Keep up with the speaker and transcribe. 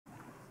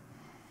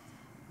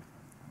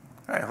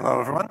All right, hello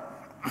everyone.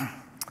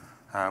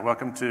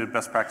 Welcome to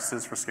Best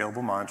Practices for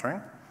Scalable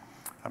Monitoring.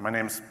 My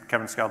name is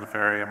Kevin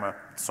Scaldaferri. I'm a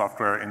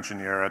software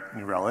engineer at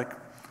New Relic.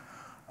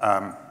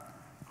 I'd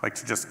like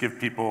to just give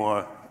people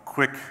a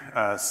quick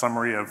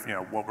summary of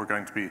what we're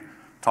going to be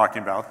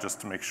talking about,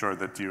 just to make sure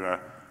that you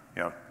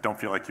don't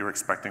feel like you're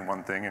expecting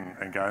one thing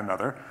and got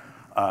another.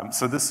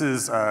 So this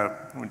is,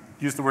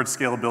 use the word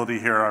scalability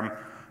here. I'm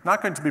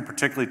not going to be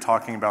particularly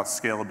talking about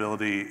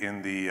scalability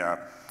in the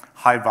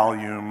high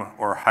volume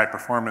or high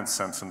performance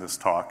sense in this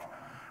talk.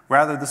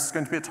 Rather, this is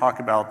going to be a talk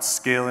about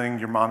scaling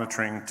your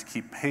monitoring to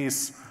keep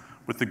pace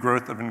with the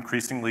growth of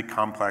increasingly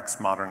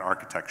complex modern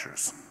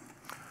architectures.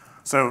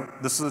 So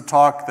this is a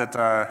talk that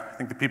I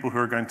think the people who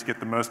are going to get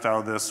the most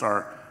out of this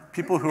are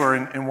people who are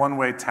in one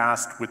way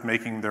tasked with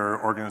making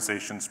their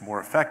organizations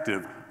more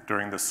effective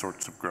during this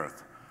sorts of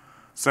growth.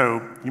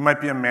 So you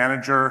might be a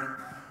manager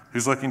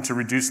who's looking to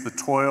reduce the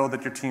toil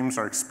that your teams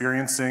are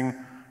experiencing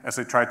as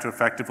they try to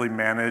effectively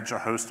manage a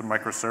host of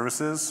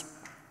microservices.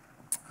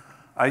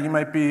 You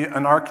might be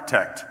an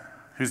architect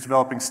who's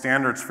developing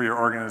standards for your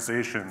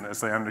organization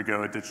as they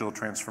undergo a digital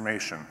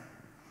transformation.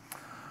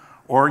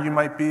 Or you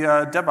might be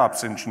a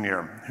DevOps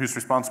engineer who's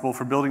responsible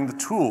for building the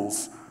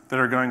tools that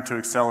are going to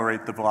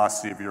accelerate the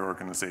velocity of your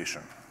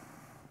organization.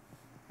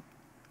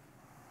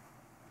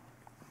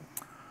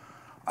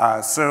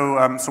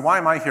 So why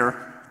am I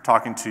here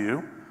talking to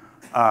you?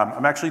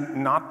 I'm actually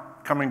not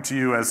coming to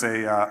you as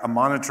a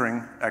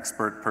monitoring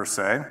expert per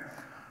se.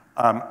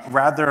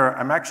 Rather,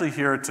 I'm actually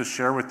here to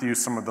share with you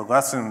some of the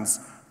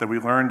lessons that we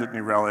learned at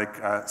New Relic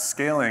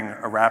scaling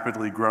a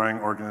rapidly growing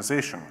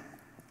organization.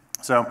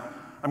 So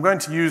I'm going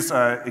to use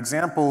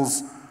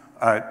examples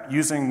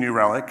using New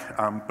Relic,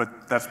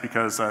 but that's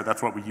because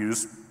that's what we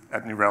use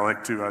at New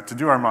Relic to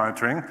do our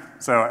monitoring.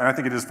 So, and I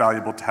think it is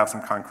valuable to have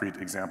some concrete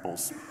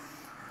examples.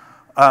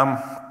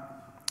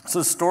 So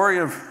the story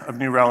of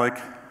New Relic,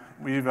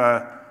 we've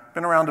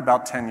been around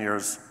about 10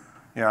 years,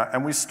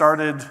 and we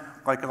started,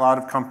 like a lot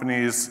of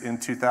companies, in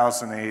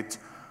 2008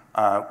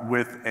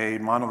 with a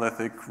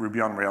monolithic Ruby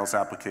on Rails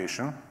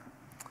application.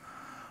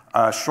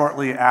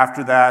 Shortly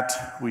after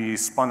that, we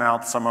spun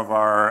out some of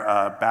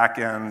our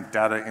back-end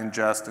data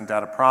ingest and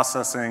data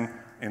processing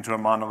into a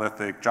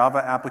monolithic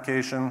Java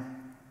application.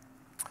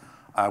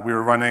 We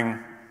were running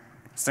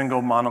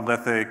single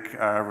monolithic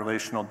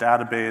relational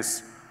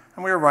database,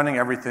 and we were running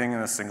everything in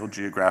a single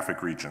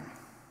geographic region.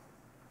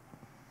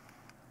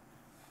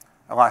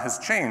 A lot has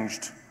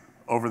changed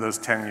over those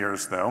 10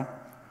 years, though.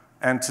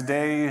 And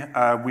today,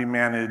 we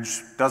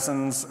manage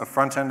dozens of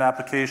front-end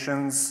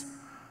applications.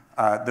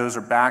 Those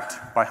are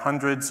backed by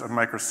hundreds of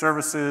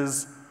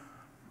microservices.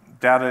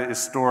 Data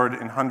is stored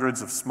in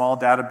hundreds of small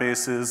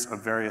databases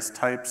of various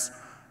types,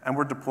 and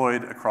we're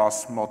deployed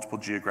across multiple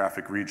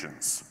geographic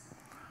regions.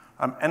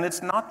 And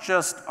it's not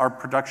just our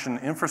production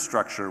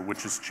infrastructure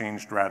which has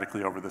changed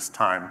radically over this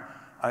time.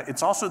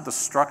 It's also the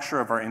structure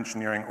of our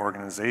engineering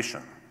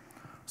organization.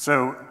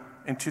 So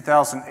in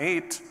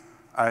 2008,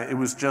 it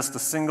was just a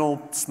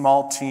single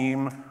small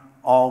team,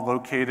 all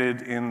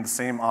located in the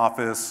same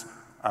office,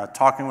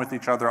 talking with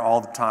each other all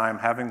the time,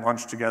 having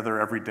lunch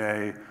together every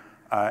day.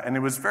 And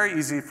it was very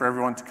easy for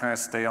everyone to kind of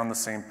stay on the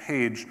same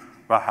page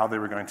about how they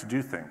were going to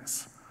do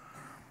things.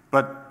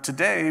 But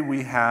today,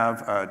 we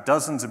have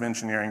dozens of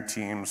engineering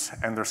teams,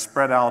 and they're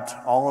spread out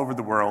all over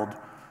the world,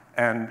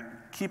 and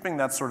keeping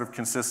that sort of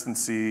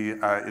consistency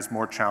is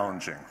more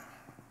challenging.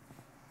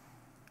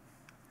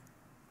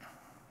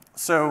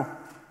 So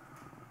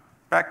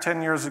back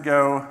 10 years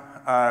ago,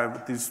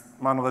 with these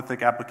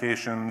monolithic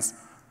applications,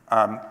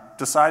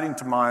 deciding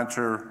to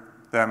monitor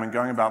them and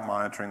going about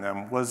monitoring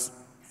them was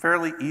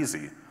fairly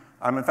easy.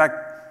 In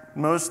fact,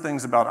 most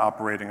things about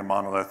operating a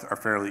monolith are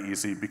fairly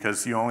easy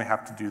because you only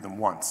have to do them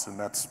once, and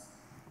that's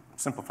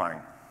simplifying.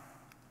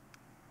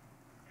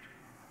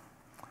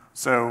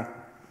 So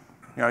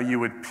you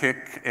would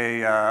pick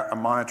a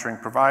monitoring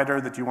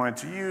provider that you wanted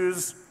to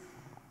use,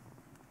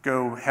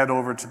 go head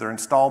over to their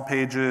install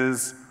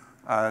pages,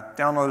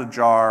 download a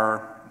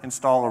jar,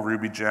 install a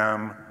Ruby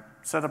gem,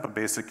 set up a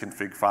basic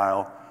config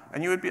file,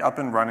 and you would be up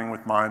and running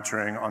with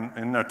monitoring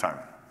in no time.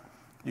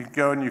 You could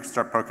go and you could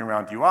start poking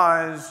around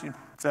UIs, you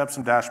set up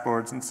some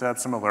dashboards and set up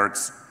some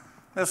alerts.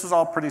 This was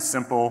all pretty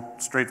simple,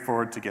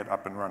 straightforward to get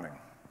up and running.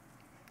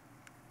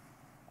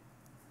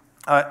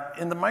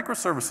 In the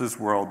microservices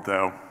world,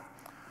 though,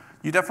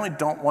 you definitely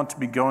don't want to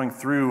be going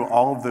through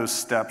all of those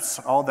steps,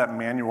 all of that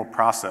manual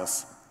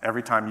process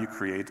every time you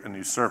create a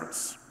new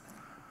service.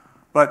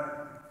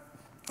 But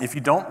if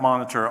you don't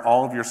monitor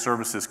all of your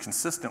services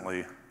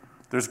consistently,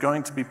 there's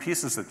going to be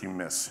pieces that you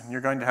miss, and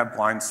you're going to have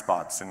blind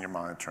spots in your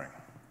monitoring.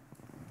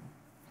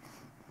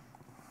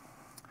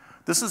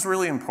 This is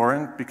really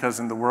important because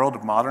in the world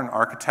of modern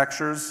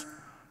architectures,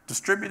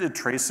 distributed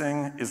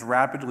tracing is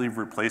rapidly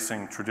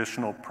replacing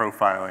traditional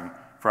profiling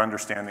for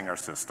understanding our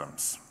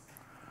systems.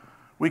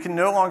 We can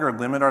no longer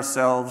limit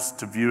ourselves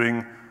to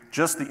viewing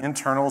just the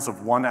internals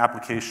of one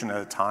application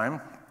at a time.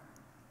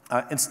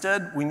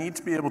 Instead, we need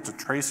to be able to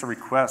trace a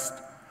request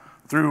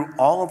through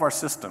all of our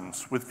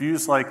systems with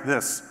views like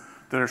this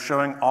that are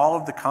showing all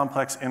of the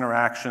complex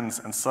interactions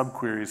and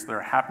subqueries that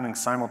are happening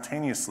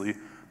simultaneously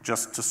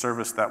just to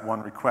service that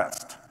one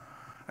request.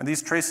 And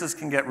these traces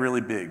can get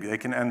really big. They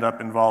can end up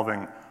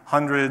involving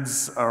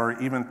hundreds or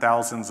even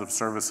thousands of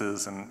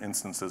services and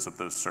instances of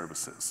those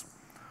services.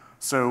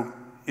 So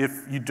if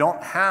you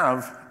don't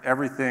have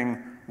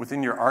everything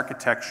within your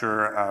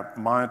architecture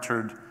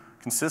monitored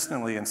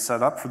consistently and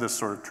set up for this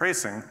sort of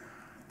tracing,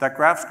 that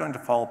graph's going to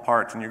fall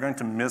apart and you're going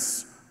to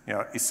miss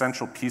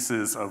essential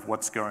pieces of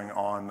what's going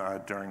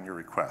on during your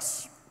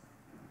requests.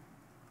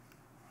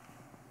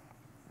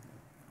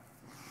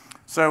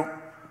 So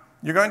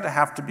you're going to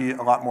have to be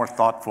a lot more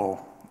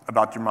thoughtful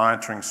about your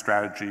monitoring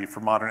strategy for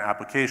modern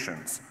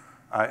applications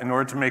in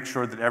order to make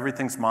sure that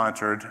everything's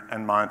monitored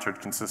and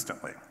monitored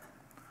consistently.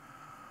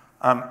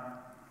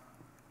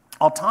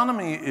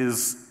 Autonomy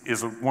is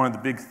one of the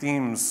big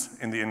themes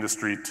in the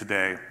industry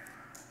today.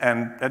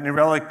 And at New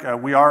Relic,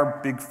 we are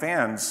big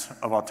fans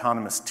of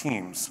autonomous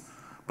teams.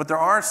 But there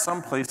are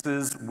some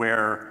places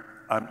where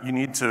you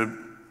need to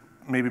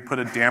maybe put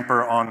a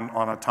damper on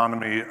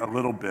autonomy a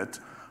little bit.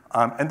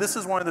 And this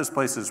is one of those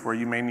places where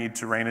you may need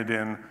to rein it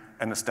in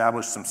and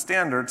establish some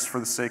standards for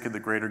the sake of the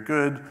greater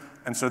good,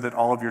 and so that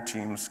all of your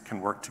teams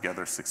can work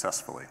together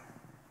successfully.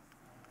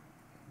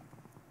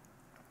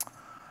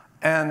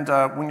 And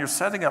when you're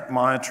setting up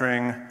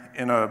monitoring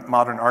in a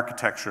modern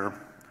architecture,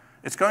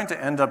 it's going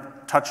to end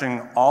up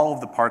touching all of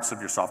the parts of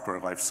your software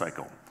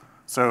lifecycle.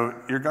 So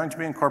you're going to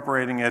be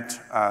incorporating it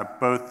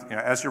both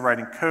as you're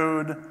writing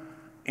code,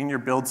 in your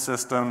build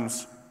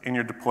systems, in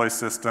your deploy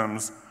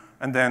systems,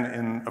 and then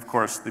in, of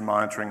course, the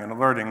monitoring and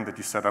alerting that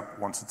you set up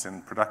once it's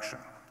in production.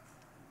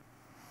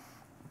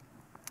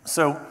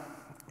 So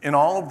in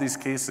all of these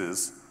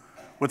cases,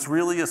 what's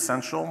really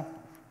essential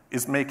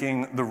is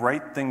making the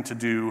right thing to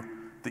do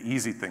the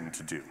easy thing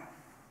to do.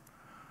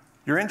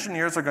 Your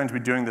engineers are going to be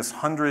doing this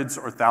hundreds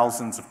or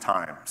thousands of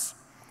times.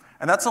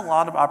 And that's a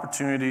lot of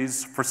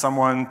opportunities for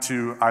someone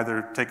to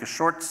either take a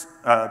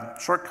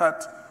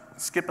shortcut,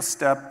 skip a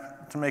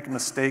step, to make a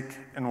mistake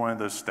in one of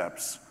those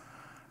steps.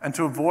 And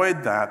to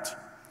avoid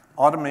that,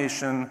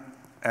 automation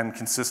and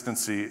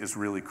consistency is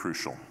really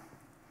crucial.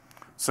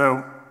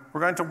 So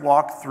we're going to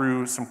walk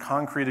through some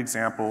concrete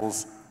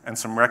examples and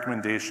some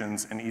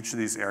recommendations in each of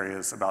these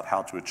areas about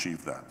how to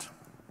achieve that.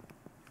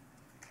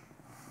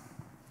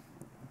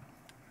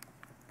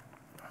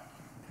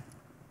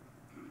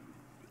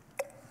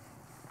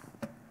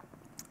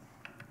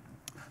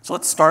 So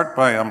let's start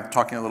by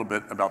talking a little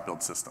bit about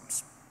build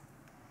systems.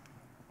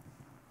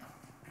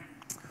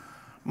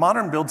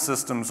 Modern build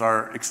systems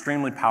are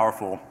extremely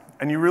powerful,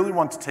 and you really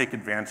want to take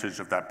advantage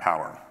of that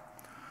power.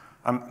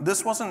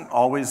 This wasn't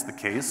always the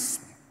case.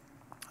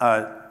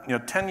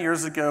 10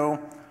 years ago,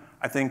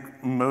 I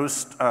think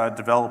most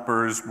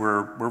developers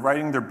were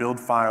writing their build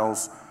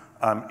files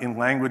in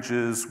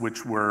languages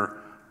which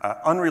were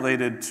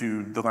unrelated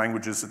to the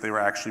languages that they were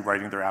actually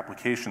writing their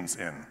applications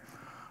in.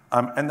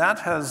 And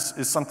that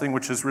is something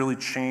which has really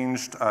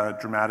changed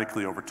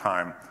dramatically over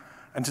time.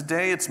 And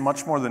today, it's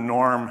much more the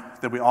norm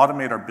that we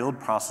automate our build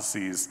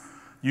processes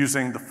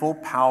using the full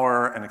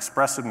power and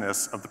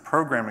expressiveness of the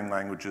programming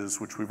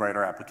languages which we write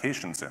our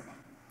applications in.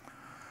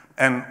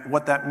 And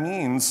what that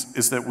means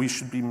is that we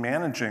should be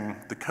managing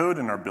the code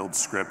in our build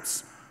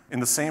scripts in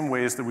the same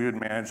ways that we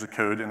would manage the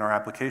code in our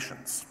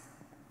applications.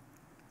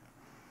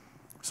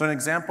 So an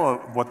example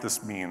of what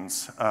this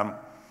means,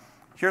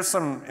 here's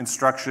some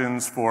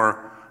instructions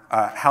for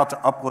how to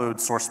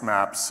upload source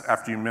maps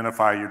after you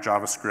minify your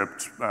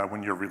JavaScript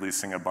when you're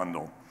releasing a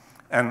bundle.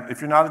 And if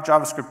you're not a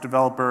JavaScript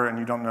developer and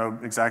you don't know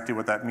exactly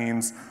what that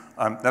means,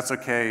 that's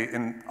okay.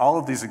 In all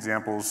of these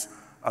examples,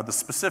 the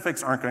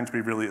specifics aren't going to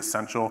be really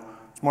essential.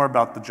 It's more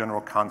about the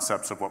general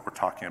concepts of what we're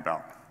talking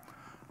about.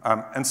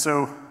 And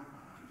so,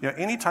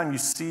 anytime you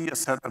see a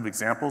set of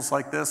examples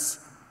like this,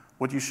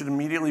 what you should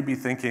immediately be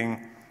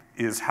thinking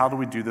is, how do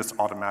we do this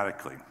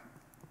automatically?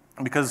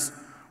 Because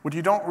what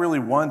you don't really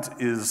want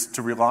is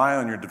to rely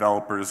on your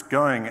developers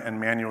going and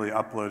manually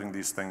uploading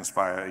these things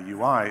via a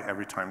UI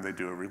every time they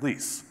do a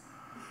release.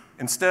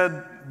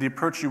 Instead, the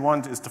approach you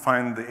want is to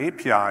find the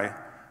API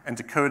and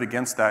to code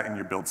against that in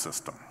your build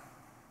system.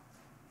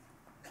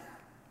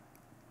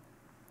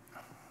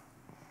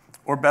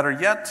 Or better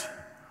yet,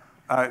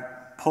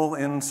 pull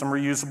in some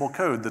reusable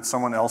code that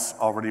someone else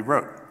already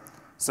wrote.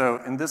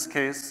 So in this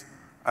case,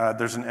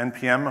 there's an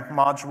NPM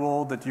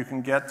module that you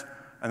can get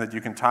and that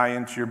you can tie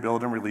into your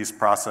build and release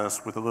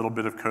process with a little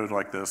bit of code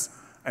like this,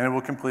 and it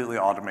will completely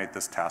automate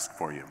this task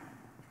for you.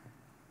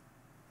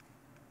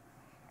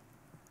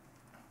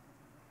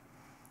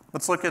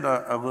 Let's look at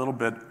a little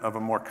bit of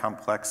a more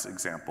complex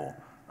example.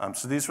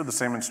 So these were the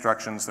same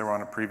instructions that were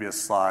on a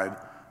previous slide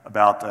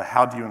about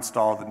how do you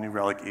install the New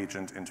Relic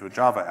agent into a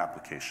Java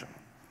application.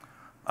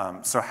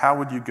 So how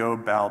would you go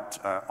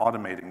about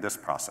automating this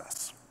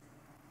process?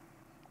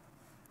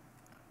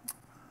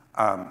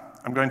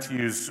 I'm going to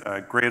use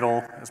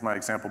Gradle as my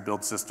example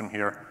build system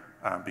here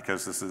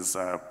because this is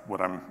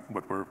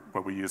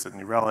what we use at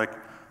New Relic.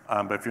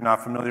 But if you're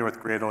not familiar with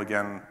Gradle,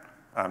 again,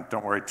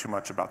 don't worry too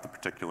much about the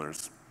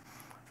particulars.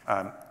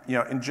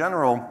 In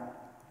general,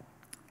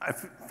 I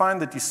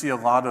find that you see a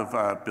lot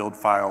of build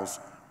files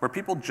where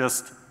people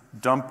just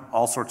dump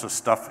all sorts of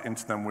stuff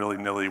into them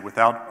willy-nilly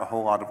without a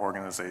whole lot of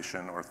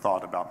organization or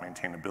thought about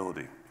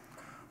maintainability.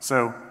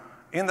 So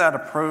in that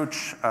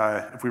approach,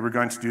 if we were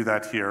going to do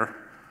that here,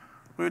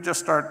 we would just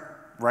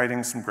start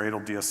writing some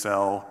Gradle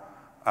DSL.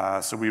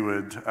 So we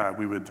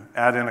would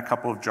add in a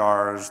couple of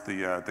jars,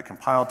 the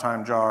compile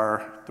time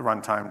jar, the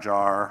runtime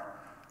jar.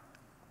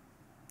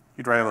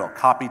 You'd write a little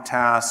copy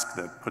task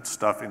that puts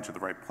stuff into the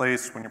right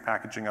place when you're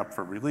packaging up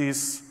for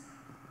release.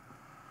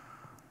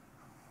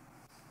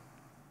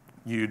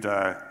 You'd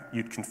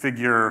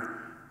configure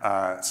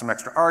some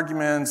extra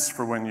arguments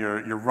for when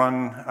your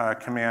run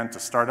command to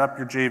start up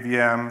your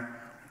JVM.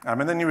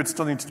 And then you would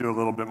still need to do a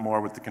little bit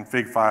more with the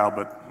config file,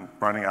 but I'm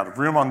running out of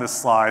room on this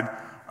slide.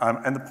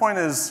 And the point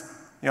is,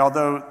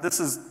 although this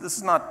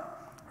is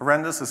not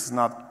horrendous, this is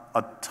not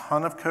a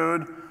ton of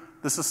code,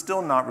 this is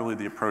still not really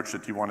the approach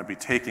that you want to be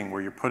taking,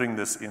 where you're putting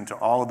this into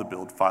all of the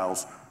build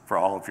files for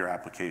all of your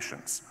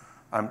applications.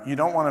 You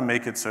don't want to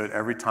make it so that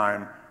every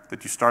time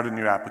that you start a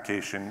new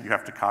application, you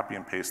have to copy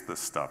and paste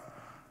this stuff.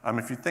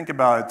 If you think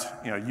about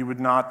it, you would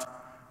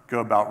not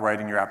go about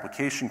writing your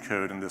application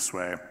code in this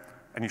way,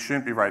 and you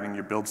shouldn't be writing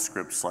your build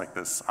scripts like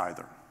this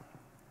either.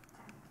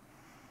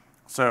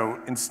 So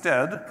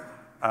instead,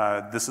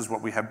 this is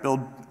what we have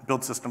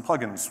build system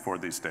plugins for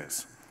these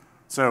days.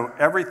 So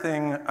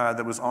everything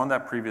that was on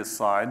that previous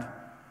slide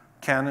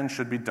can and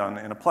should be done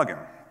in a plugin.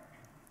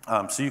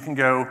 So you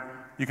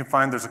can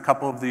find there's a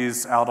couple of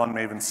these out on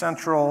Maven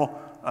Central,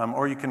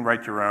 or you can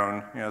write your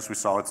own. As we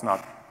saw, it's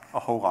not a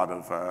whole lot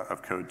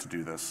of code to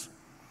do this.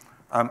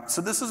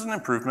 So this is an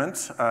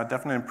improvement,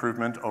 definitely an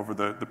improvement over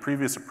the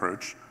previous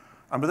approach,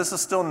 but this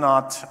is still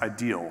not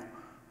ideal.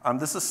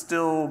 This is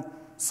still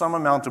some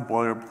amount of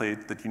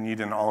boilerplate that you need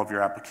in all of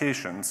your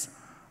applications,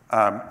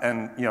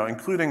 and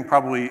including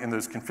probably in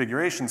those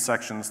configuration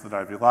sections that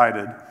I've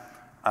elided,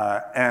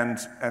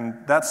 and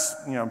that's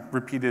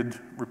repeated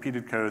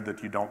code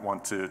that you don't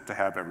want to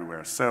have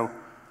everywhere. So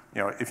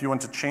if you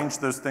want to change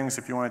those things,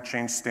 if you want to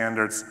change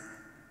standards,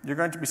 you're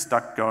going to be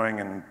stuck going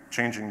and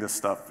changing this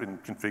stuff in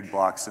config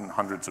blocks in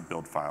hundreds of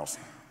build files.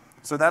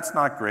 So that's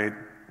not great.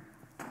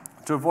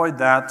 To avoid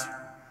that,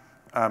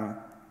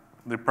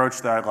 the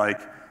approach that I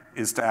like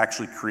is to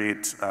actually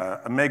create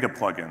a mega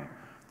plugin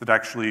that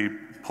actually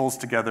pulls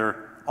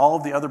together all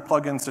of the other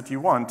plugins that you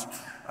want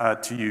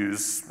to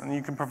use, and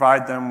you can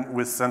provide them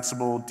with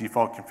sensible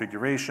default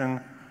configuration,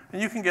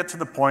 and you can get to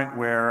the point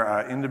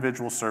where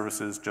individual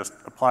services just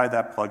apply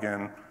that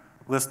plugin,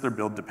 list their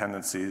build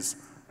dependencies,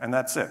 and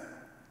that's it.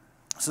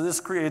 So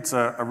this creates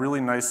a really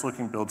nice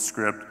looking build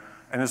script,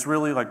 and it's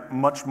really like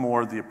much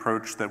more the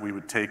approach that we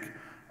would take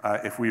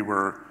if we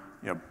were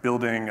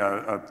building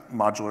a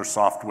modular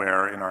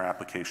software in our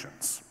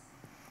applications.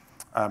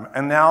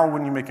 And now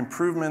when you make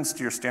improvements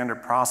to your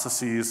standard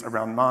processes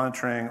around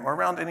monitoring or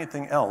around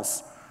anything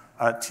else,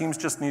 teams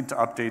just need to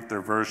update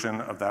their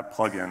version of that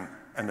plugin,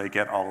 and they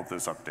get all of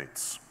those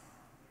updates.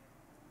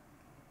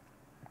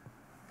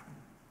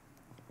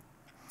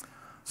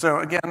 So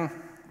again,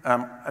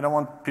 I don't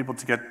want people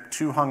to get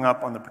too hung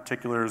up on the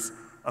particulars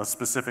of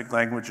specific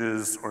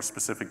languages or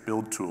specific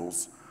build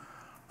tools.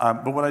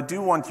 But what I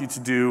do want you to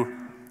do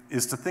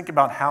is to think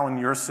about how in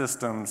your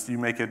systems you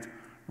make it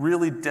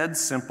really dead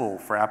simple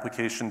for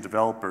application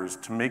developers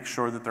to make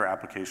sure that their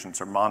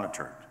applications are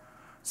monitored.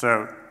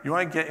 So you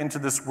want to get into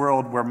this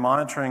world where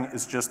monitoring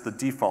is just the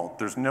default.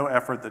 There's no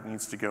effort that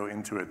needs to go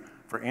into it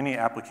for any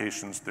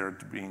applications that are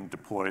being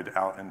deployed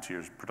out into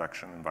your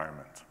production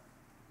environment.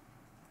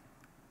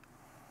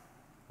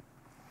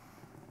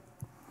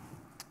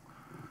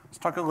 Let's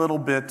talk a little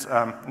bit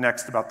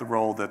next about the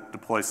role that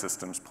deploy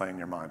systems play in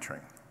your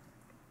monitoring.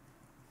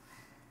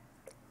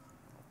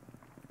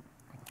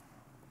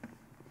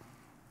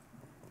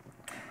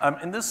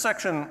 In this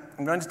section,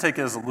 I'm going to take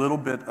it as a little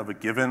bit of a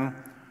given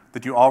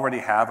that you already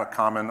have a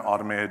common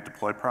automated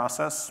deploy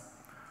process.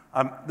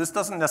 This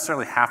doesn't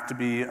necessarily have to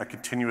be a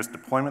continuous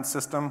deployment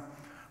system,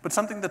 but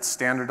something that's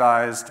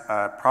standardized,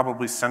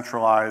 probably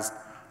centralized,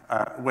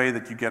 way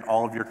that you get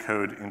all of your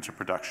code into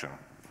production.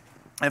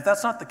 And if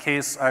that's not the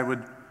case, I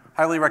would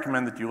highly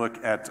recommend that you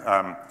look at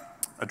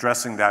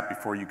addressing that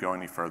before you go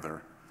any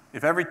further.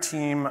 If every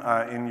team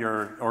in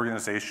your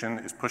organization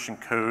is pushing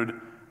code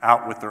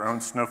out with their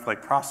own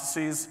Snowflake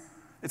processes,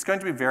 it's going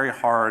to be very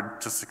hard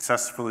to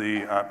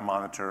successfully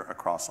monitor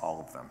across all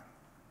of them.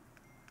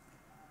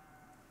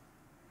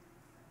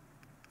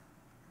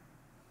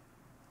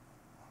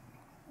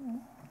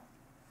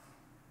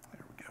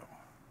 There we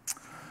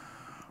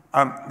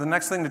go. The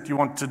next thing that you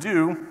want to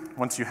do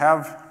once you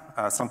have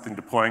something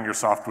deploying your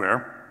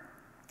software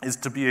is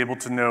to be able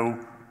to know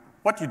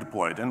what you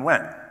deployed and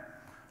when.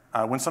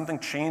 When something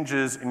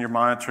changes in your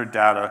monitored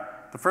data,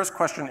 the first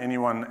question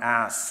anyone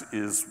asks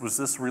is, was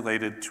this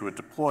related to a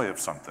deploy of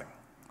something?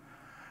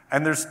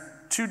 And there's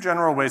two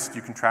general ways that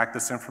you can track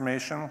this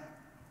information: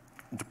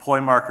 deploy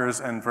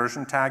markers and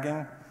version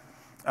tagging.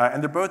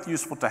 And they're both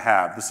useful to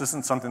have. This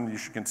isn't something that you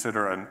should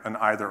consider an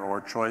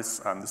either-or choice.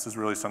 This is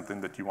really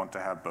something that you want to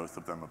have both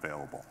of them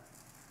available.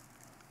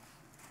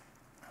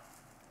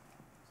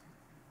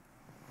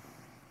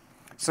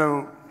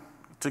 So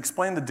to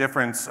explain the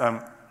difference,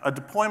 a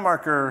deploy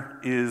marker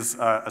is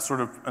a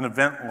sort of an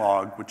event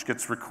log which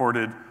gets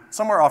recorded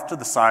somewhere off to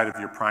the side of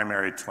your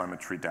primary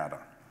telemetry data.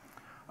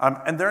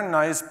 And they're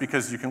nice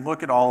because you can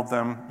look at all of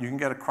them. You can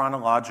get a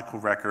chronological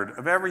record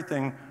of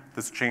everything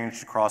that's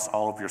changed across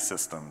all of your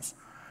systems.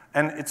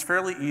 And it's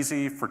fairly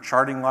easy for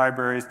charting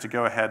libraries to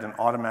go ahead and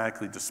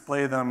automatically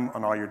display them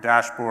on all your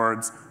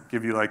dashboards,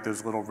 give you like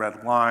those little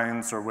red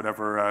lines or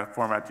whatever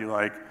format you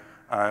like,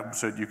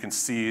 so you can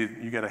see,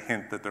 you get a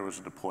hint that there was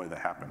a deploy that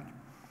happened.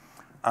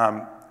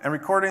 And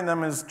recording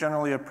them is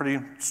generally a pretty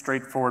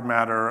straightforward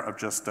matter of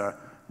just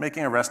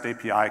making a REST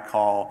API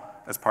call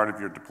as part of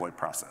your deploy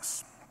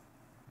process.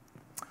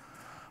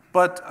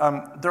 But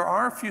there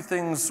are a few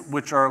things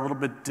which are a little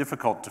bit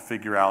difficult to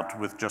figure out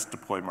with just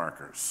deploy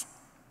markers.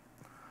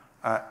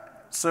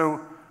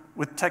 So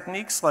with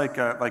techniques like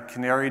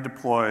canary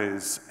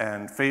deploys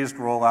and phased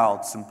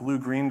rollouts and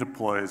blue-green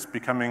deploys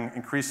becoming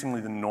increasingly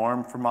the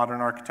norm for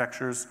modern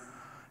architectures,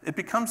 it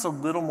becomes a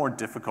little more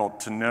difficult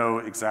to know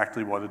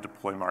exactly what a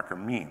deploy marker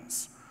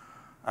means.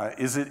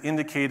 Is it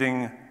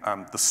indicating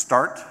the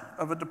start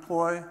of a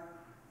deploy,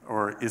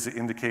 or is it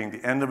indicating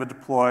the end of a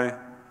deploy?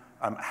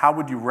 How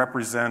would you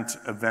represent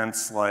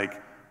events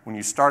like when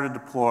you start a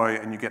deploy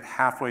and you get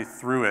halfway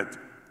through it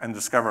and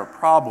discover a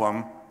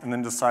problem and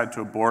then decide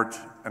to abort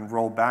and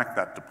roll back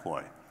that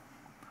deploy?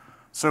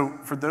 So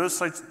for those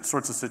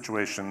sorts of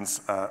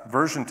situations,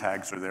 version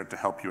tags are there to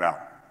help you out.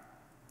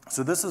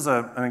 So this is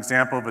an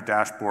example of a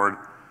dashboard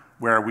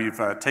where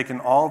we've taken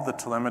all of the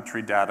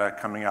telemetry data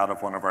coming out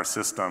of one of our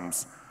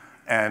systems,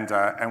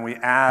 and we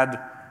add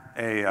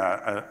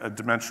a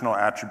dimensional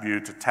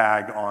attribute, a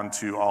tag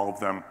onto all of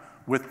them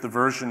with the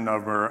version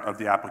number of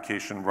the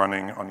application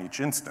running on each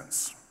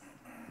instance.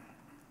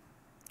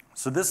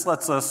 So this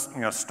lets us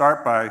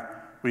start by,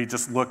 we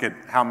just look at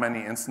how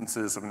many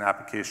instances of an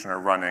application are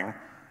running,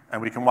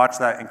 and we can watch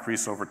that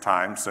increase over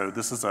time. So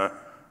this is a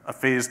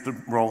phased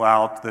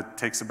rollout that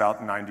takes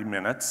about 90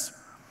 minutes.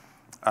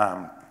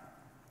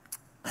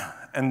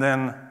 And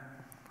then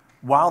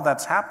while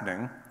that's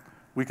happening,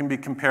 we can be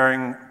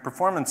comparing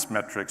performance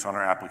metrics on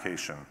our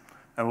application.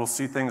 And we'll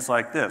see things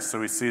like this. So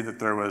we see that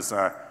there was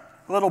a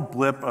little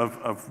blip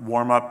of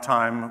warm-up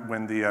time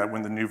when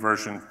the new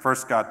version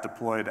first got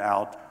deployed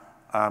out.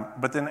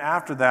 But then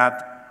after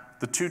that,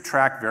 the two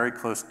track very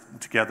close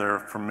together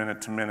from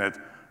minute to minute,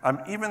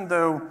 even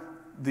though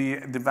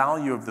the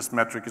value of this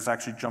metric is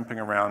actually jumping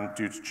around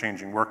due to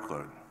changing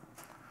workload.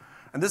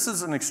 And this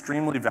is an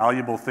extremely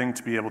valuable thing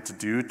to be able to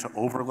do, to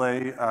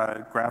overlay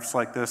graphs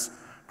like this,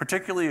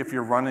 particularly if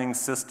you're running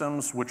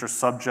systems which are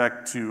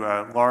subject to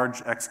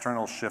large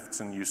external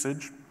shifts in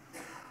usage.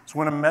 So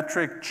when a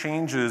metric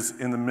changes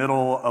in the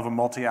middle of a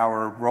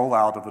multi-hour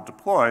rollout of a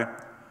deploy,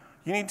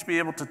 you need to be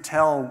able to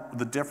tell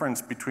the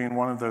difference between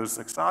one of those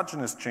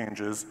exogenous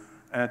changes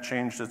and a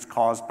change that's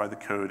caused by the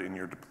code in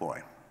your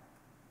deploy.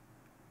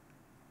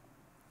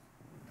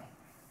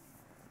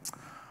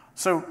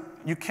 So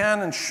you can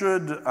and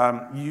should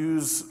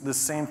use this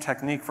same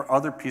technique for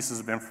other pieces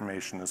of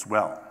information as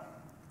well.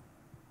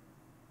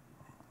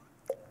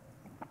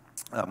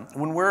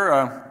 When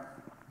we're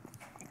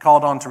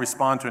called on to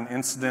respond to an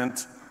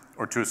incident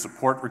or to a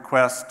support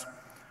request,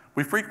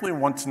 we frequently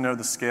want to know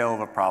the scale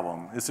of a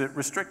problem. Is it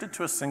restricted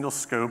to a single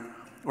scope,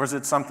 or is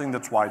it something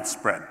that's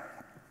widespread?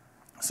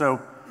 So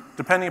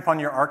depending upon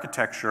your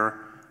architecture,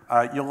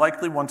 you'll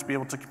likely want to be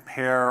able to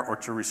compare or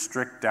to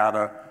restrict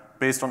data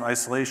based on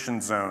isolation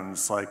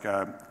zones like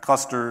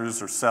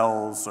clusters or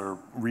cells or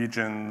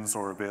regions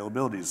or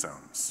availability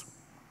zones.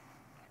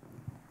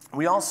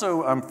 We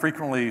also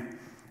frequently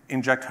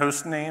inject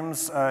host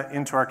names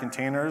into our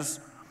containers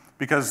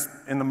because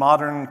in the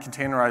modern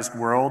containerized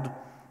world,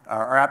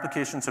 our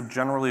applications have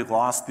generally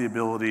lost the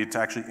ability to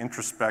actually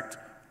introspect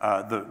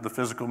the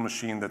physical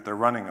machine that they're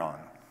running on.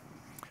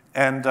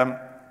 And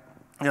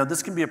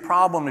this can be a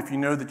problem if you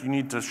know that you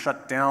need to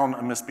shut down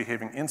a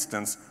misbehaving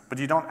instance, but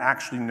you don't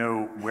actually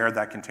know where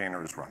that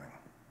container is running.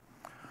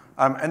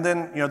 And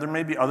then there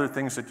may be other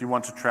things that you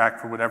want to track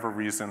for whatever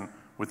reason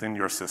within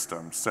your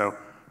system. So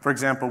for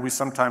example, we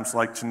sometimes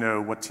like to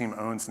know what team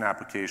owns an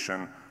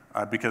application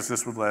because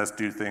this would let us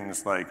do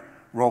things like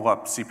roll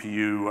up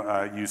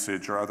CPU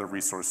usage or other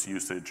resource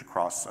usage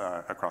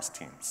across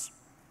teams.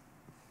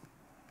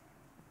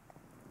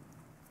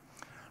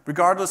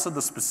 Regardless of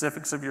the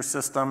specifics of your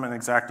system and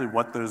exactly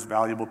what those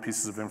valuable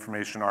pieces of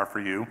information are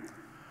for you,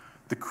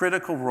 the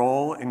critical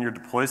role in your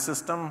deploy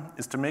system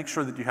is to make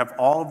sure that you have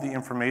all of the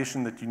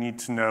information that you need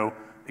to know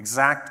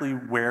exactly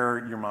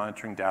where your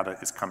monitoring data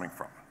is coming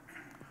from.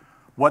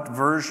 What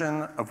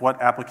version of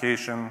what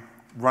application,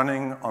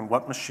 running on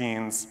what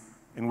machines,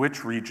 in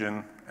which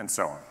region, and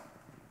so on.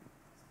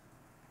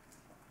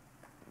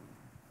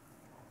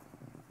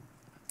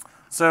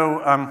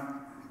 So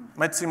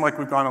might seem like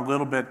we've gone a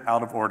little bit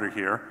out of order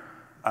here,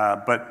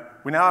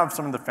 but we now have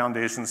some of the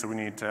foundations that we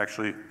need to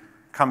actually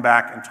come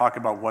back and talk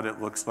about what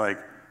it looks like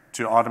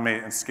to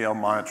automate and scale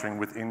monitoring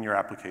within your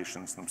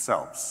applications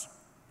themselves.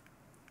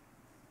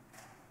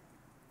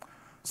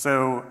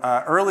 So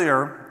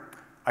earlier,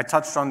 I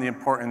touched on the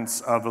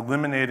importance of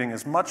eliminating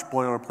as much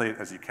boilerplate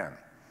as you can.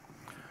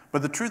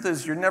 But the truth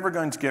is, you're never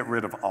going to get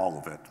rid of all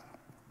of it.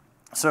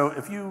 So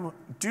if you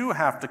do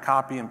have to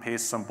copy and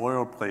paste some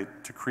boilerplate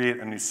to create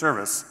a new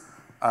service,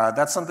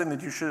 that's something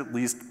that you should at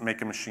least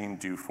make a machine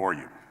do for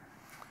you.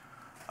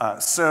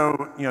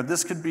 So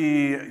this could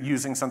be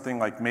using something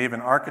like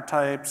Maven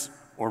archetypes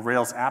or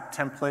Rails app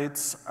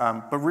templates,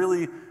 but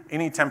really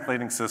any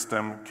templating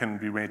system can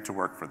be made to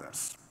work for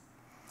this.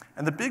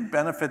 And the big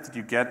benefit that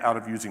you get out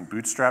of using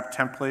Bootstrap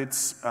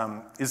templates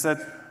is that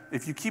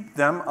if you keep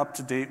them up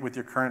to date with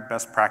your current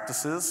best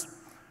practices,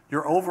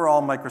 your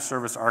overall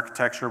microservice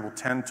architecture will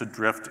tend to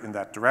drift in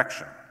that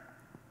direction.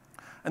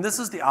 And this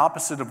is the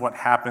opposite of what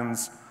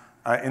happens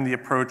in the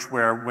approach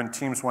where when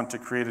teams want to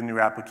create a new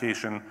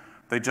application,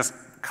 they just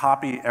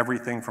copy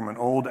everything from an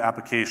old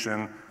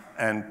application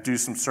and do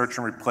some search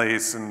and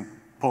replace and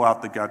pull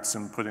out the guts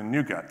and put in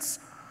new guts.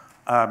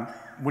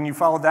 When you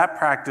follow that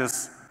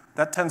practice,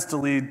 that tends to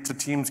lead to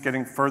teams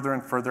getting further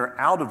and further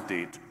out of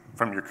date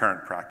from your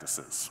current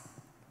practices.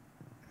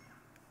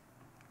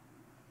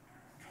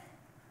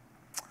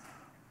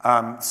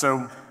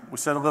 So we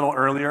said a little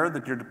earlier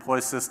that your deploy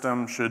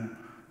system should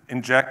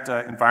inject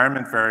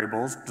environment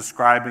variables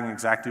describing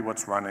exactly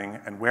what's running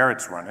and where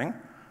it's running,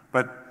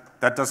 but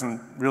that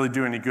doesn't really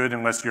do any good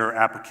unless your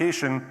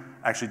application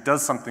actually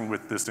does something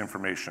with this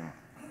information.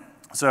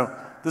 So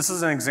this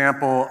is an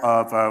example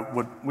of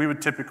what we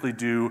would typically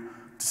do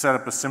to set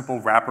up a simple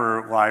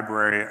wrapper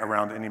library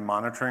around any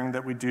monitoring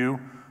that we do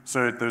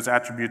so that those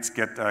attributes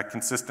get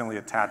consistently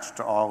attached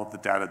to all of the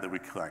data that we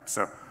collect.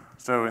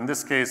 So in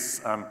this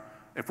case,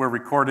 if we're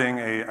recording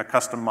a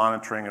custom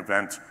monitoring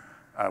event,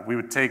 we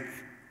would take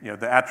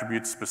the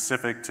attributes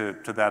specific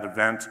to that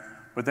event,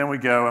 but then we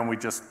go and we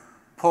just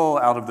pull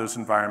out of those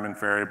environment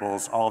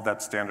variables all of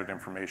that standard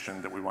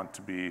information that we want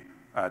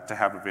to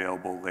have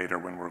available later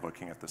when we're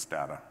looking at this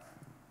data.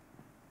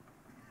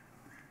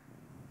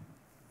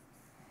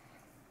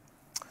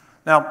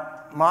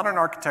 Now, modern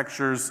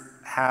architectures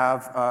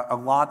have a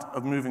lot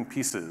of moving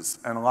pieces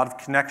and a lot of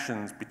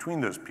connections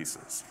between those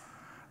pieces.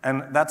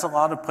 And that's a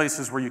lot of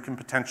places where you can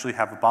potentially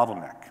have a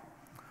bottleneck.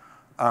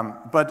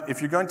 But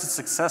if you're going to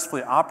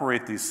successfully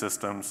operate these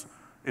systems,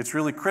 it's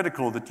really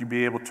critical that you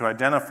be able to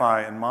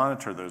identify and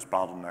monitor those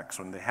bottlenecks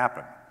when they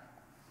happen.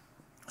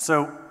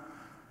 So,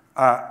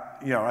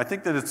 I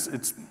think that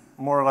it's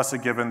more or less a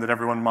given that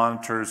everyone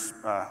monitors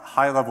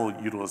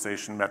high-level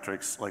utilization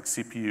metrics like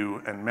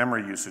CPU and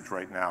memory usage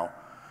right now.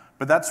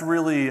 But that's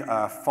really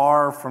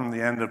far from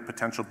the end of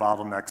potential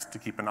bottlenecks to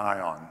keep an eye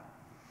on.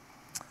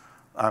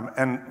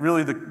 And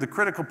really, the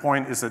critical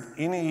point is that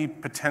any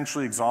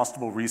potentially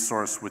exhaustible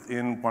resource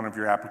within one of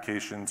your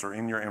applications or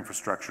in your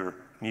infrastructure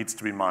needs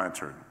to be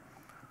monitored.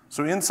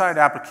 So inside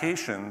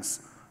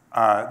applications,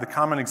 the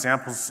common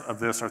examples of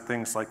this are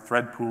things like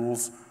thread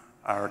pools,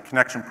 or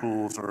connection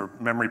pools, or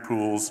memory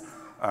pools,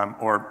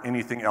 or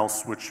anything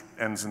else which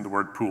ends in the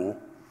word pool.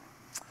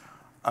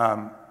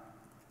 And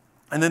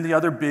then the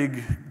other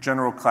big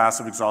general class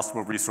of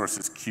exhaustible resource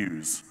is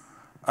queues.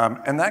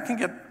 And that can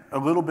get a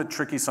little bit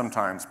tricky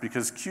sometimes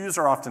because queues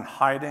are often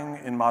hiding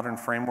in modern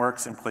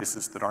frameworks in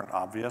places that aren't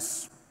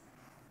obvious.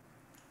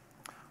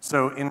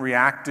 So in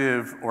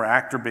reactive or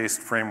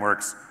actor-based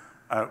frameworks,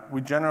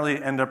 we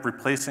generally end up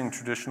replacing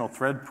traditional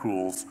thread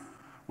pools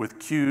with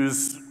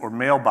queues or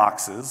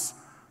mailboxes,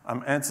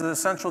 and it's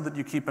essential that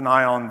you keep an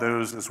eye on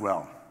those as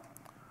well.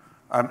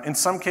 In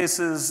some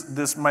cases,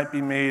 this might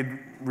be made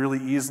really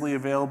easily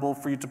available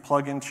for you to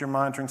plug into your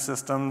monitoring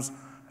systems,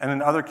 and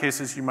in other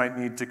cases, you might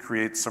need to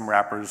create some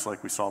wrappers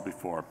like we saw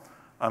before.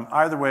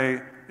 Either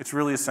way, it's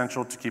really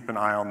essential to keep an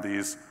eye on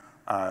these.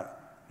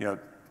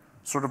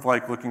 Sort of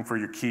like looking for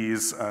your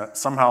keys,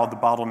 somehow the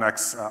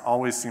bottlenecks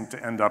always seem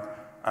to end up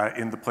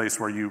in the place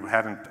where you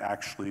hadn't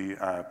actually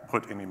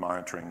put any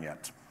monitoring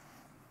yet.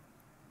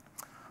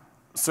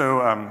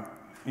 So,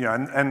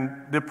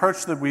 and the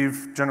approach that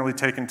we've generally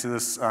taken to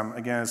this,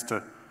 again, is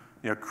to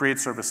create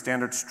sort of a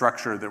standard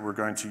structure that we're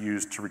going to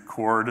use to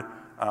record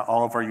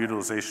all of our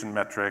utilization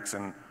metrics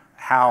and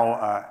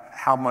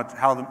how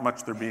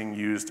much they're being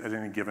used at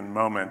any given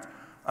moment.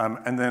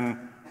 And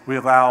then we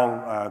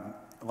allow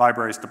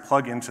libraries to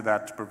plug into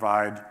that to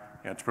provide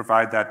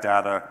that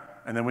data,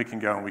 and then we can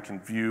go and we can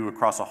view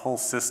across a whole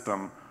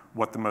system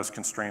what the most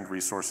constrained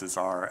resources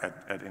are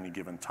at any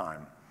given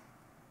time.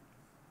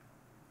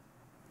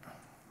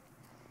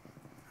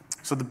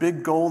 So the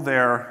big goal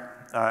there,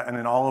 and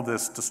in all of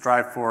this to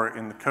strive for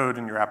in the code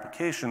in your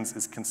applications,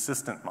 is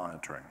consistent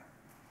monitoring.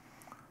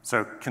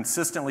 So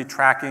consistently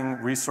tracking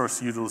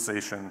resource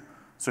utilization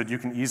so that you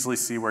can easily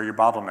see where your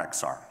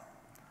bottlenecks are.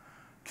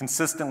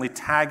 Consistently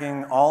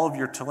tagging all of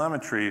your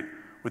telemetry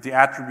with the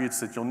attributes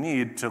that you'll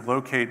need to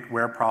locate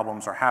where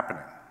problems are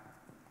happening.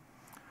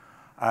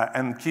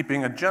 And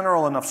keeping a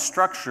general enough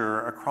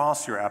structure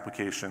across your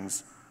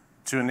applications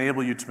to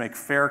enable you to make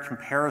fair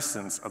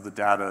comparisons of the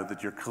data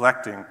that you're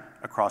collecting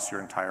across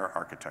your entire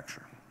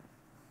architecture.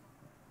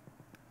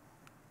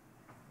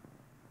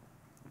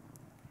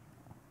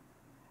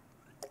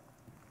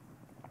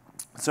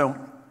 So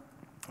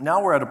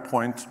now we're at a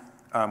point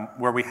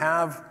where we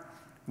have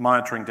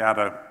monitoring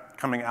data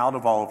coming out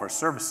of all of our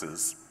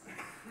services,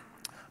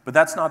 but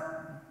that's not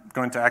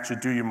going to actually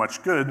do you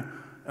much good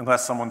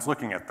unless someone's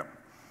looking at them.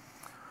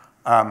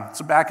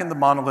 So back in the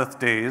monolith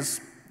days,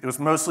 it was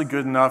mostly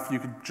good enough you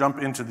could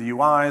jump into the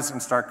UIs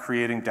and start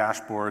creating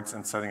dashboards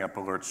and setting up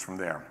alerts from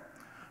there.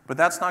 But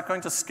that's not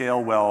going to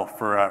scale well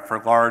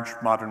for large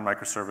modern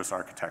microservice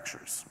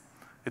architectures.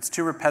 It's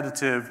too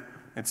repetitive,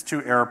 it's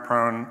too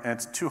error-prone, and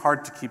it's too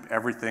hard to keep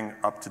everything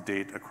up to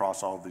date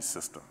across all of these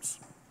systems.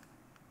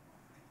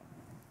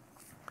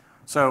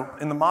 So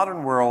in the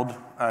modern world,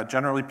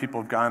 generally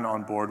people have gotten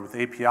on board with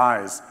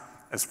APIs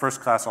as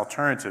first-class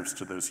alternatives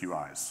to those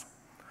UIs.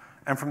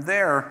 And from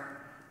there,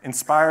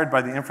 inspired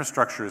by the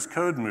infrastructure as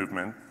code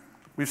movement,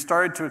 we've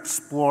started to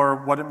explore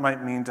what it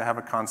might mean to have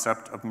a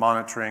concept of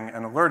monitoring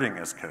and alerting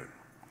as code.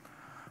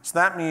 So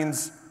that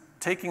means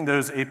taking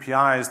those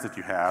APIs that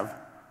you have,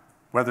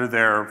 whether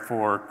they're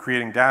for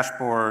creating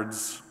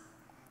dashboards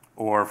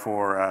or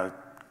for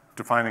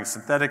defining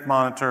synthetic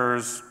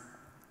monitors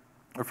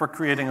or for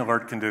creating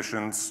alert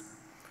conditions,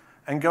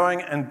 and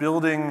going and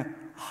building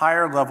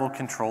higher level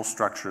control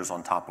structures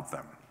on top of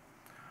them.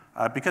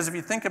 Because if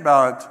you think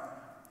about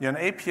an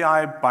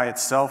API by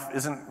itself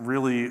isn't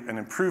really an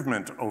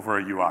improvement over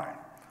a UI. I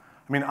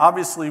mean,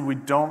 obviously, we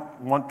don't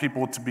want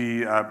people to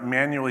be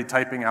manually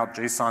typing out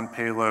JSON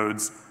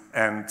payloads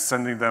and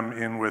sending them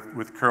in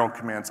with curl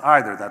commands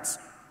either. That's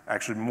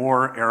actually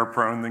more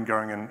error-prone than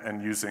going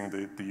and using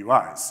the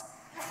UIs.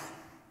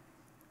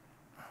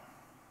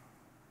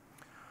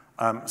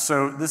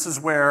 So this is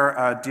where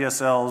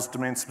DSLs,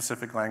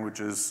 domain-specific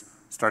languages,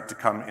 start to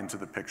come into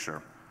the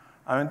picture.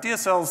 And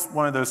DSL is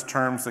one of those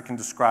terms that can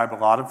describe a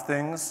lot of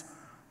things.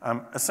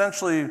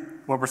 Essentially,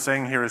 what we're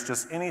saying here is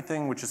just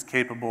anything which is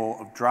capable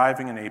of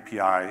driving an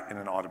API in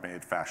an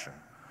automated fashion.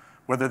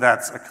 Whether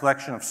that's a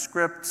collection of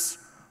scripts,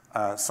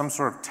 some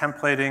sort of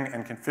templating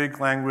and config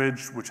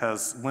language which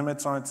has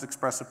limits on its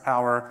expressive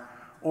power,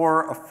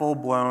 or a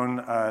full-blown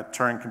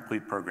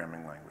Turing-complete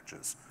programming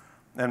languages.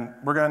 And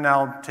we're going to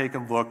now take a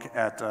look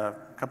at a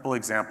couple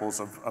examples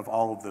of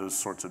all of those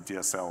sorts of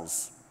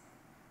DSLs.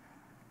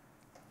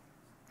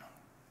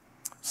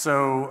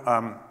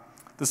 So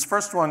this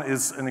first one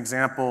is an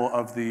example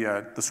of the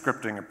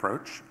scripting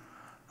approach.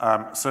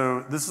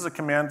 So this is a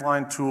command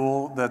line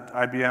tool that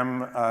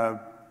IBM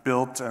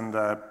built and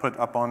put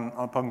up on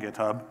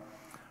GitHub,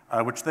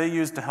 which they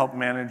use to help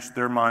manage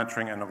their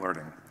monitoring and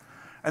alerting.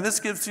 And this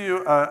gives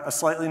you a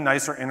slightly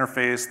nicer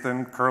interface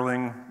than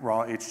curling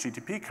raw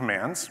HTTP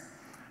commands.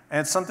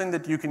 And it's something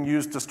that you can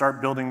use to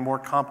start building more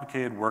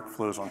complicated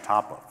workflows on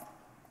top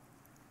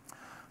of.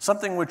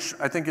 Something which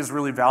I think is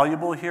really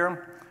valuable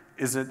here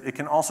is that it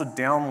can also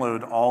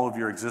download all of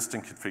your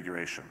existing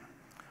configuration.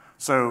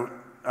 So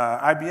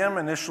IBM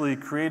initially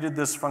created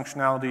this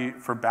functionality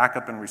for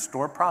backup and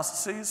restore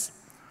processes,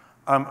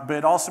 but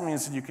it also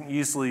means that you can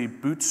easily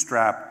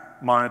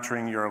bootstrap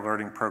monitoring your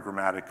alerting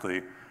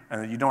programmatically,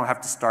 and that you don't have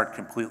to start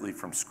completely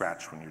from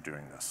scratch when you're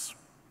doing this.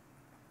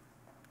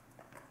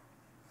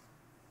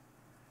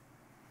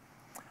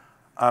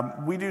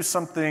 We do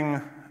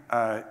something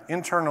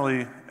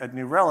internally at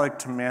New Relic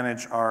to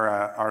manage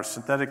our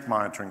synthetic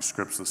monitoring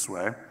scripts this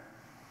way.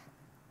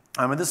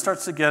 And this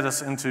starts to get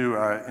us into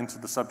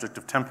the subject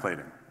of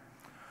templating.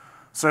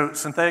 So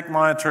synthetic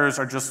monitors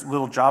are just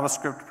little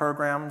JavaScript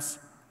programs,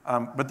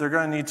 but they're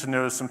going to need to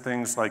know some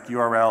things like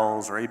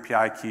URLs or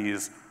API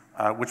keys,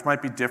 which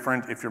might be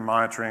different if you're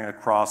monitoring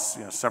across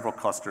several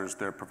clusters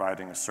that are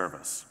providing a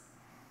service.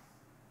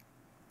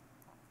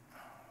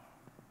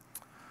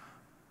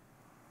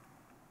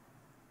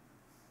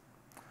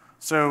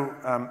 So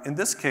in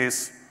this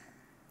case,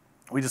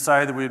 we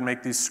decided that we would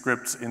make these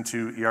scripts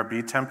into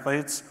ERB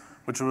templates,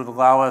 which would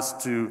allow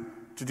us to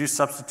do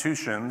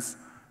substitutions.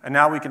 And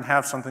now we can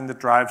have something that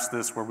drives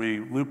this where we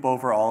loop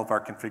over all of our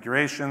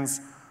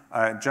configurations,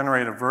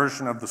 generate a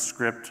version of the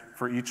script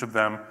for each of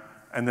them,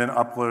 and then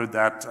upload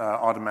that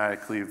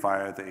automatically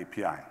via the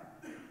API.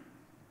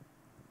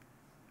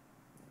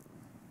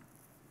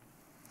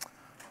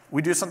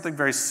 We do something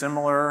very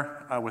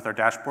similar with our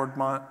dashboard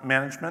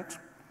management.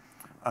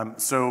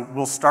 So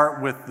we'll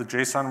start with the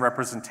JSON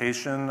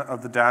representation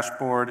of the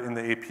dashboard in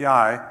the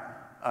API.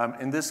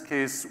 In this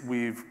case,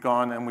 we've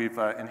gone and we've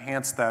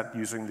enhanced that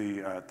using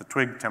the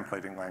Twig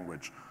templating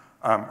language.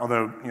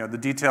 Although the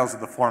details of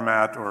the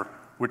format or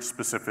which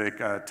specific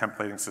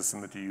templating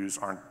system that you use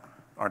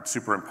aren't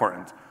super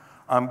important.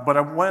 But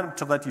I wanted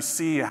to let you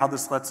see how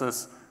this lets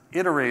us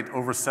iterate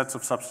over sets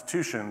of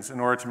substitutions in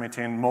order to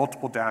maintain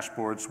multiple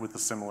dashboards with a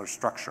similar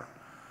structure.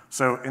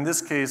 So in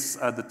this case,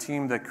 the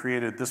team that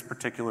created this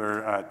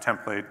particular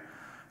template,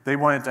 they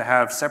wanted to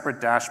have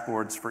separate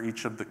dashboards for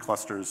each of the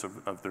clusters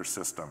of their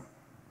system.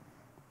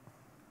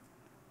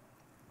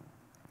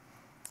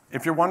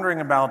 If you're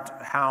wondering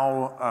about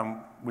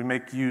how we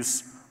make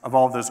use of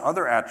all of those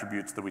other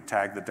attributes that we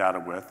tag the data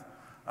with,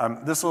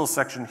 this little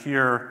section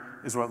here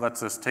is what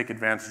lets us take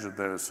advantage of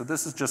those. So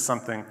this is just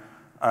something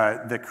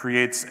that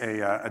creates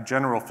a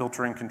general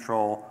filtering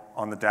control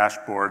on the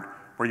dashboard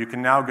where you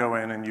can now go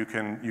in and you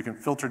can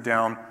filter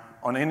down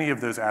on any of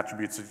those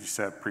attributes that you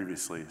set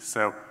previously.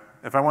 So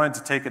if I wanted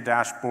to take a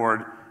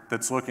dashboard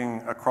that's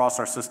looking across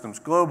our systems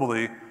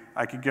globally,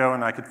 I could go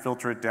and I could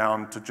filter it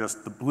down to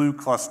just the blue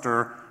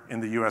cluster in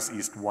the US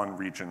East 1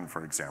 region,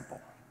 for example.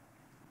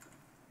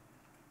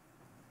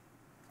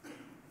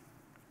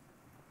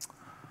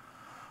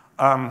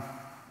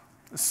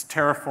 This is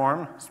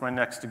Terraform. This is my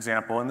next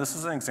example, and this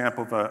is an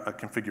example of a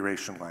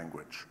configuration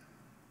language.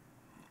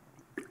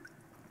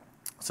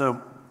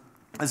 So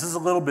this is a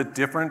little bit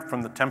different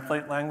from the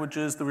template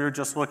languages that we were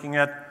just looking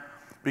at,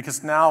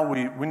 because now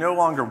we no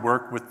longer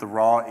work with the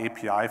raw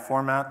API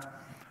format.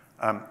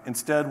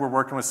 Instead, we're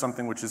working with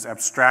something which is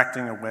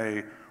abstracting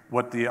away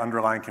what the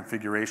underlying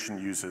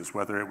configuration uses,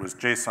 whether it was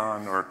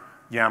JSON or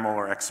YAML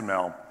or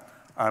XML.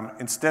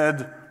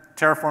 Instead,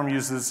 Terraform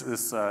uses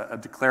this a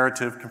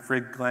declarative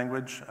config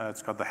language.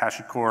 It's called the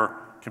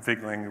HashiCorp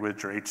config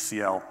language, or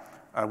HCL,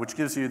 which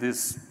gives you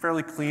this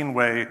fairly clean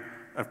way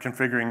of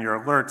configuring your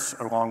alerts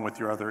along with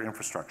your other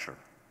infrastructure.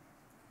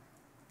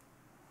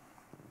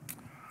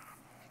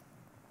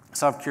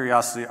 So out of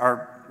curiosity,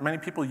 are many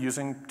people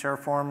using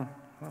Terraform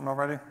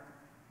already?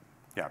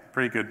 Yeah,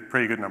 pretty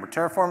good number.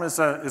 Terraform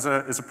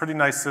is a pretty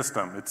nice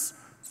system. It's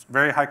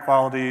very high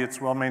quality, it's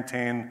well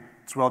maintained,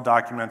 it's well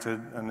documented,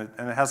 and it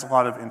has a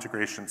lot of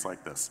integrations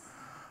like this.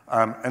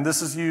 And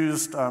this is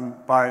used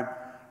by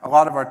a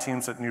lot of our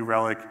teams at New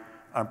Relic,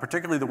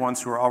 particularly the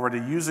ones who are already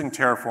using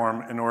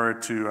Terraform in order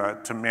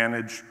to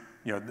manage,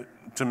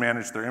 to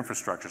manage their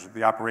infrastructures,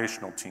 the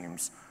operational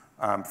teams.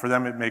 For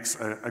them, it makes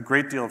a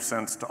great deal of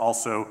sense to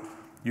also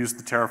use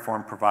the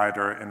Terraform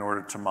provider in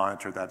order to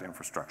monitor that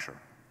infrastructure.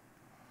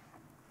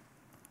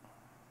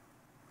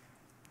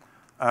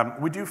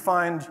 We do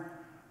find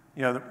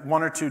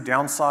one or two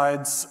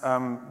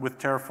downsides with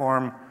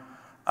Terraform.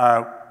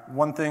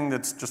 One thing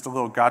that's just a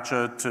little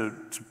gotcha to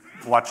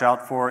watch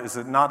out for is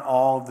that not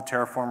all of the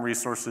Terraform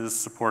resources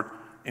support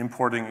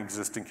importing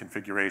existing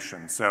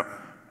configurations. So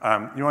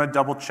you want to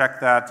double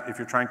check that if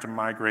you're trying to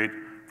migrate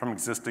from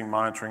existing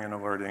monitoring and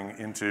alerting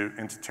into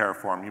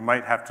Terraform. You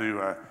might have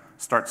to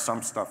start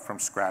some stuff from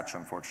scratch,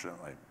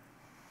 unfortunately.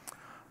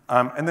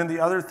 And then the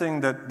other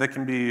thing that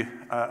can be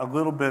a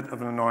little bit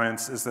of an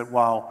annoyance is that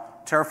while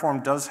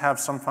Terraform does have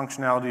some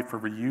functionality for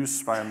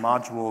reuse via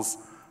modules,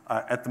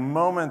 at the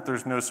moment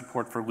there's no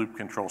support for loop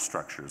control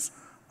structures.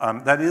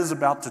 That is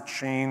about to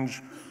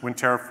change when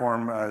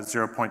Terraform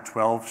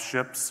 0.12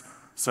 ships.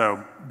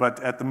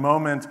 But at the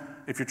moment,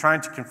 if you're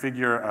trying to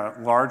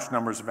configure large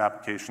numbers of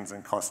applications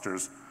and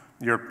clusters,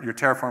 your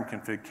Terraform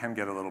config can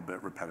get a little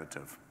bit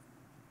repetitive.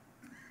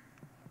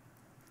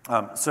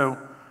 So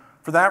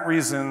for that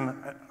reason,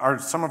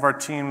 some of our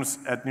teams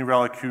at New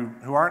Relic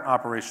who aren't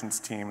operations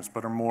teams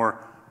but are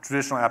more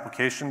traditional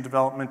application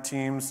development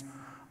teams,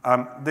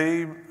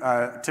 they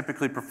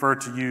typically prefer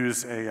to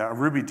use a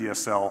Ruby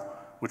DSL,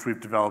 which we've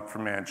developed for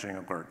managing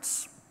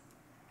alerts.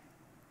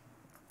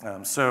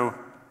 So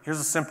here's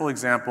a simple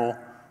example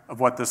of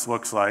what this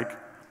looks like.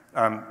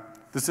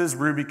 This is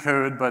Ruby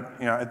code,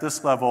 but at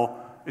this level,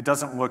 it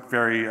doesn't look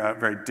very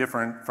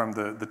different from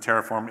the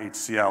Terraform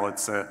HCL.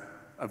 It's a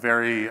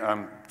very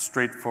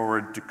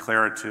straightforward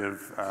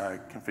declarative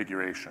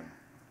configuration.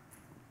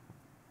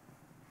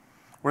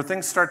 Where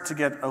things start to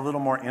get a little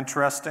more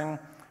interesting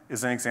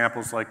is in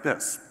examples like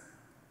this.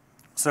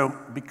 So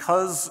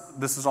because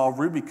this is all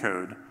Ruby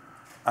code,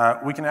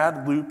 we can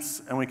add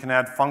loops and we can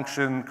add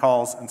function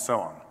calls and so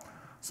on.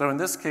 So in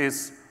this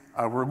case,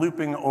 we're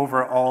looping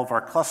over all of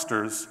our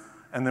clusters,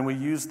 and then we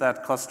use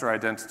that cluster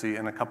identity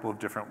in a couple of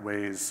different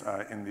ways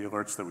in the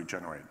alerts that we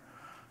generate.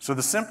 So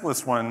the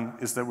simplest one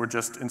is that we're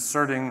just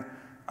inserting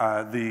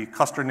the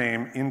cluster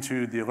name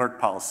into the alert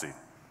policy.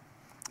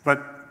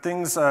 But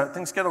things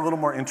get a little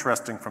more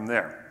interesting from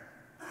there.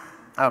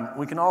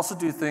 We can also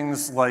do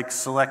things like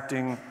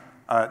selecting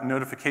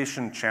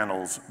notification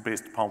channels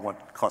based upon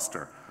what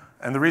cluster.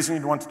 And the reason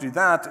you'd want to do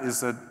that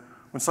is that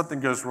when something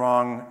goes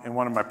wrong in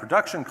one of my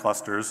production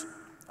clusters,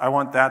 I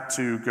want that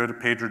to go to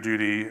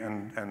PagerDuty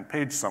and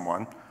page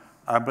someone.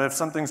 But if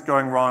something's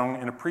going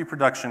wrong in a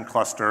pre-production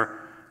cluster,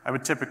 I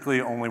would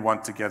typically only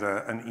want to get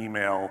an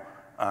email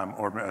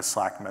or a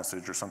Slack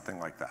message or something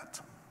like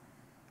that.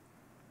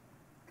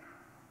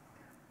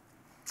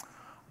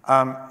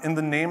 In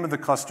the name of the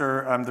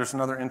cluster, there's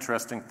another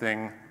interesting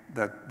thing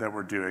that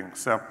we're doing.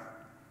 So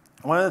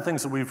one of the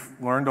things that we've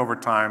learned over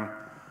time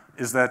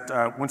is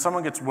that when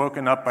someone gets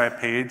woken up by a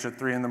page at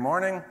 3 in the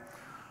morning,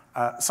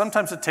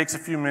 sometimes it takes a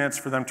few minutes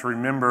for them to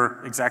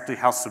remember exactly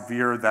how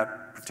severe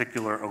that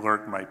particular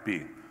alert might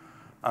be.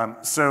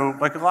 So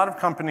like a lot of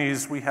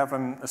companies, we have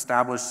an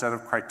established set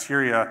of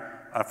criteria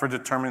for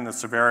determining the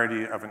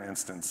severity of an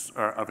instance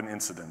or of an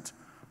incident.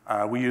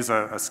 We use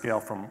a scale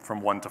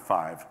from 1 to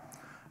 5.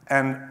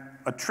 And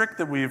a trick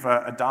that we've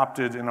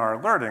adopted in our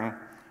alerting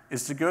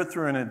is to go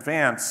through in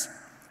advance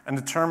and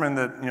determine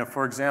that,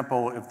 for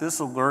example, if this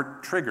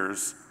alert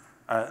triggers,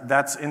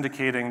 that's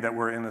indicating that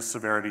we're in a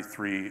severity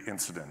 3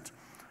 incident.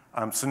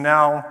 So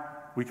now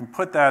we can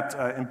put that,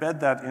 embed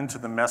that into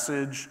the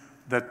message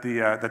that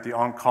the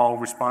on-call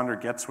responder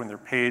gets when they're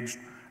paged,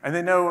 and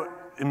they know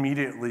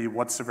immediately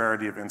what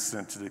severity of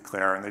incident to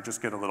declare, and they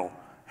just get a little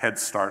head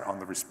start on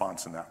the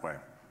response in that way.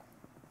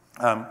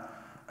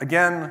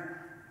 Again,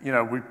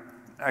 we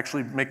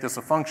actually make this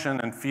a function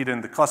and feed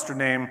in the cluster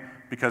name,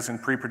 because in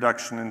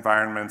pre-production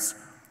environments,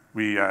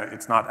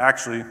 it's not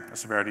actually a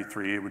severity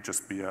 3, it would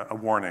just be a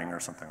warning or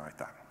something like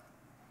that.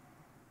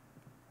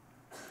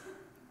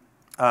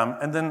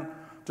 And then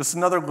just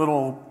another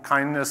little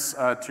kindness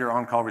to your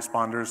on-call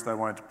responders that I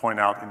wanted to point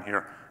out in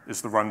here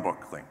is the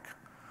runbook link.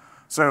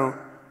 So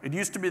it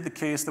used to be the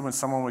case that when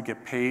someone would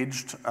get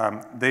paged,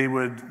 they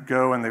would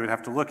go and they would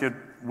have to look at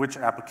which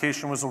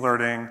application was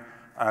alerting,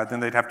 then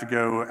they'd have to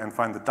go and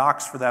find the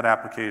docs for that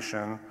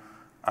application,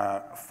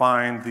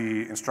 find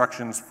the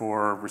instructions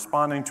for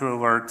responding to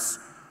alerts,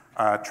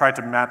 try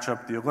to match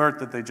up the alert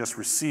that they just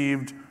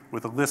received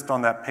with a list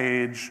on that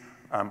page.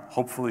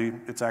 Hopefully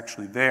it's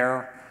actually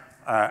there,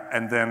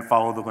 and then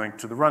follow the link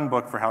to the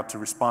runbook for how to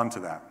respond to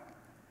that.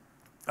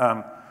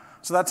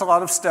 So that's a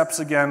lot of steps,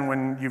 again,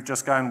 when you've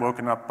just gotten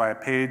woken up by a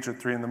page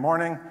at 3 in the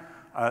morning.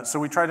 So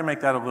we try to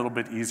make that a little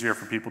bit easier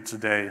for people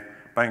today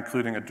by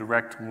including a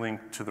direct link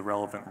to the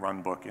relevant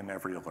runbook in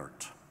every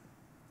alert.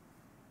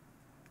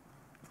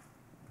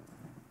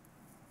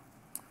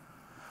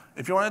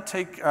 If you want to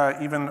take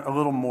even a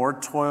little more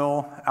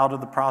toil out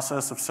of the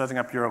process of setting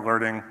up your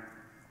alerting,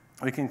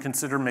 we can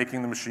consider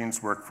making the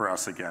machines work for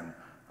us again,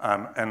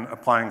 and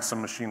applying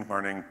some machine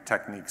learning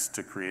techniques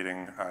to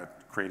creating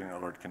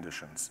alert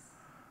conditions.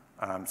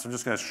 So I'm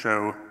just going to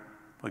show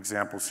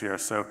examples here.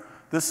 So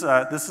this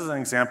is an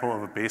example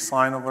of a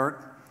baseline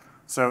alert.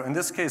 So in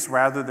this case,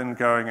 rather than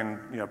going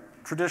and,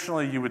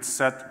 traditionally you would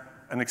set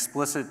an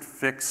explicit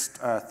fixed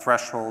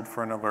threshold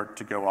for an alert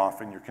to go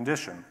off in your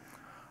condition.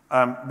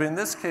 But in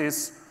this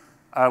case,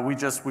 we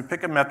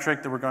pick a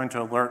metric that we're going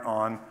to alert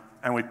on,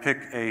 and we pick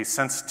a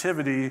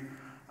sensitivity,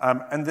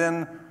 and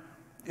then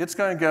it's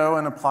going to go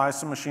and apply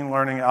some machine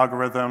learning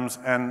algorithms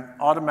and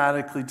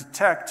automatically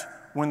detect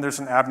when there's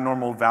an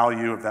abnormal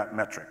value of that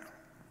metric.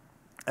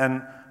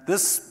 And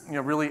this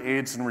really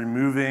aids in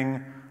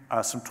removing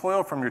some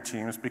toil from your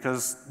teams,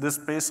 because this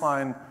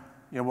baseline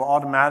will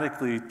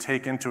automatically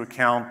take into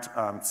account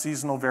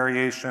seasonal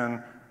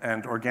variation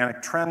and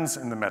organic trends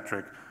in the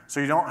metric, so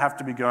you don't have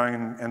to be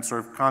going and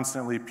sort of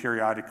constantly,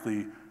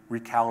 periodically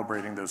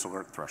recalibrating those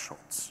alert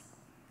thresholds.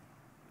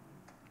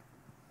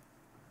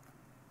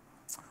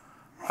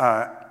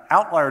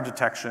 Outlier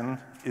detection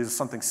is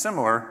something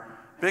similar,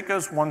 but it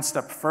goes one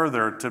step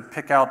further to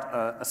pick out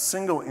a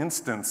single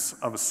instance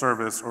of a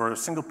service or a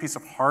single piece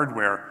of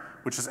hardware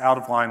which is out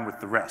of line with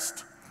the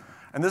rest.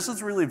 And this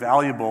is really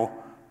valuable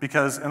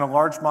because in a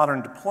large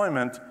modern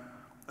deployment,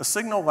 a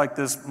signal like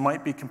this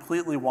might be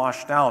completely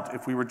washed out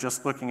if we were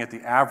just looking at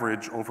the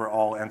average over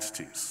all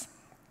entities.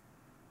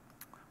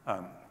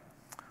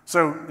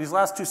 So these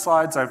last two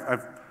slides,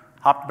 I've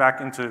hopped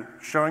back into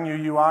showing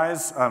you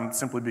UIs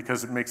simply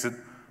because it makes it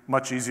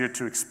much easier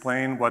to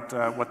explain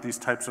what these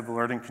types of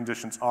alerting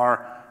conditions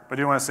are. But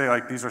I do want to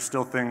say, these are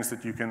still things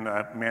that you can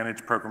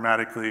manage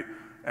programmatically,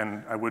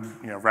 and I would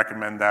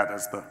recommend that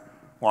as the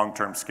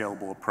long-term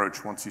scalable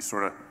approach once you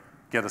sort of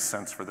get a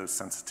sense for those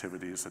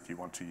sensitivities that you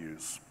want to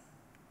use.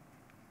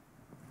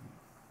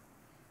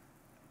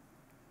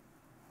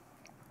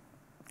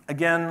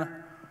 Again,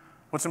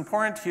 what's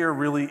important here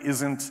really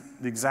isn't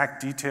the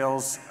exact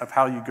details of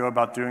how you go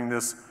about doing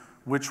this,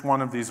 which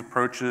one of these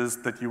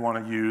approaches that you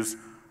want to use.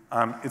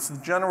 It's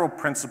the general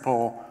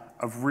principle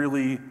of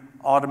really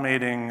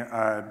automating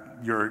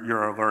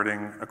your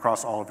alerting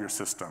across all of your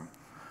system.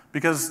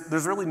 Because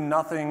there's really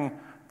nothing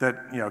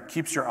that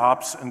keeps your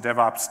ops and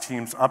DevOps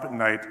teams up at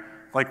night,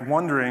 like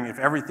wondering if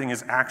everything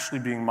is actually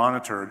being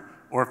monitored,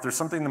 or if there's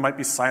something that might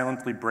be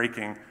silently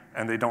breaking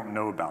and they don't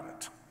know about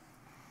it.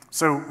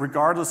 So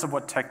regardless of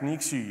what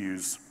techniques you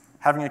use,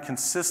 having a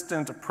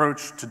consistent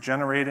approach to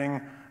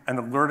generating and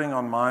alerting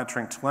on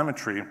monitoring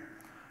telemetry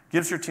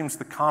gives your teams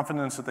the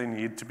confidence that they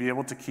need to be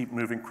able to keep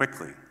moving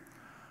quickly.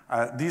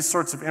 These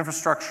sorts of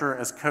infrastructure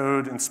as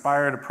code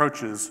inspired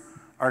approaches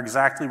are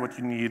exactly what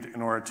you need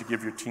in order to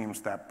give your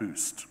teams that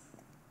boost.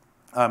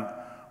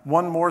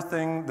 One more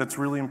thing that's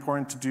really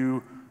important to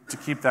do to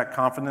keep that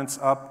confidence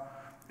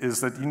up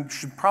is that you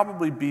should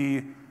probably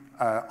be,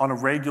 on a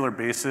regular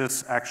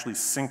basis, actually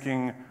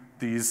syncing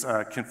these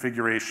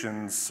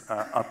configurations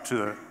up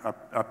to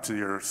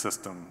your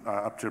system,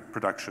 up to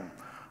production.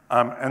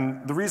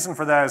 And the reason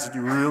for that is that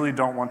you really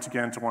don't want to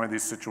get into one of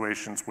these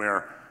situations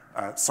where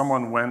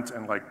someone went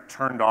and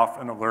turned off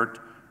an alert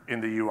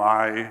in the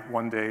UI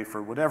one day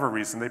for whatever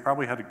reason. They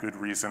probably had a good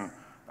reason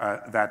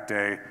that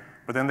day,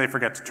 but then they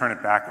forget to turn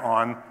it back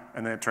on,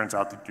 and then it turns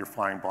out that you're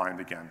flying blind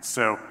again.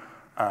 So,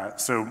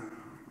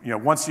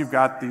 once you've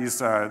got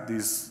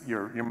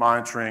your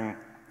monitoring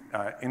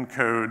in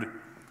code,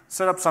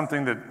 set up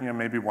something that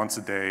maybe once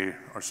a day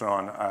or so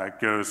on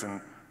goes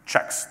and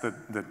checks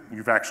that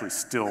you've actually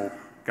still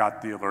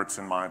got the alerts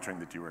and monitoring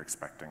that you were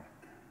expecting.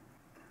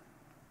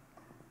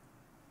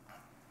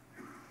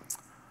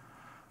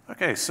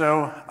 Okay,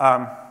 so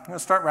I'm going to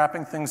start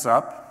wrapping things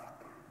up.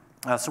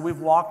 So we've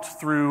walked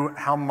through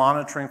how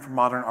monitoring for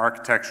modern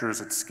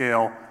architectures at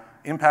scale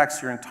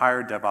impacts your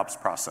entire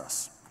DevOps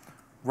process.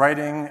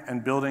 Writing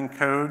and building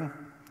code,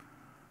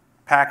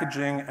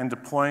 packaging and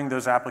deploying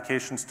those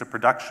applications to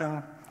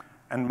production,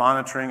 and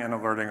monitoring and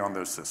alerting on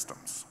those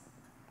systems.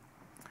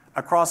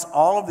 Across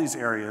all of these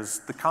areas,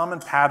 the common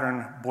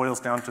pattern boils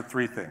down to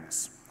three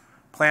things: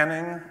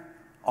 planning,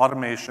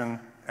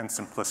 automation, and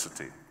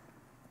simplicity.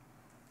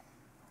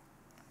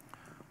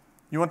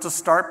 You want to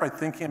start by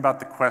thinking about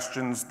the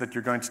questions that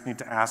you're going to need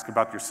to ask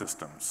about your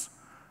systems.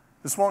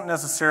 This won't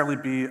necessarily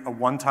be a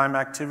one-time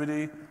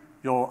activity.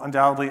 You'll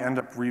undoubtedly end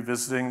up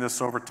revisiting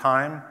this over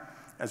time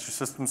as your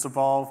systems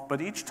evolve,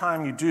 but each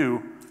time you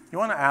do, you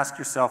want to ask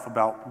yourself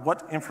about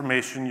what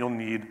information you'll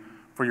need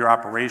for your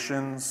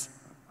operations,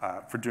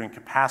 for doing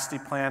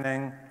capacity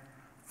planning,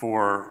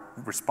 for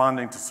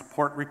responding to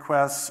support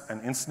requests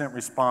and incident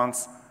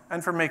response,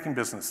 and for making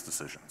business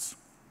decisions.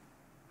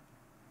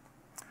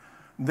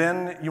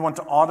 Then you want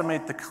to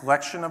automate the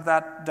collection of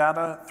that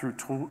data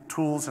through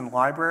tools and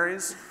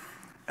libraries,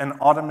 and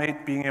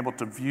automate being able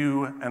to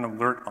view and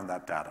alert on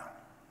that data.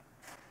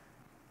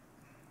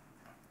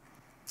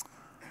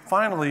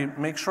 Finally,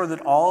 make sure that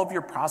all of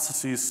your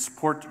processes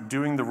support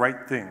doing the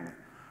right thing,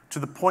 to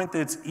the point that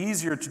it's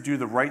easier to do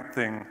the right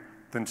thing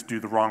than to do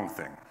the wrong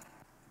thing.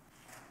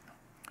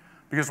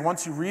 Because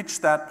once you reach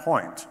that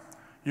point,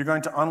 you're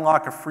going to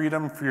unlock a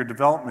freedom for your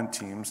development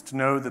teams to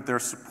know that they're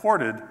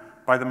supported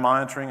by the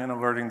monitoring and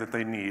alerting that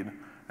they need,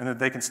 and that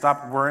they can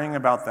stop worrying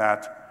about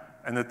that,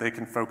 and that they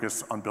can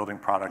focus on building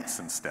products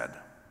instead.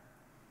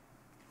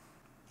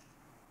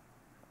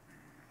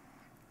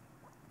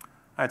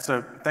 All right,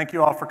 so thank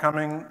you all for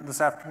coming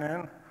this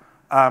afternoon.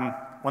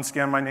 Once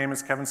again, my name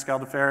is Kevin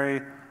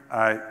Scaldefari.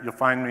 You'll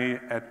find me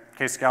at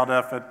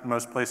kscaldef at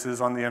most places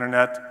on the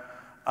internet.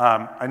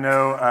 I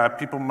know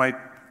people might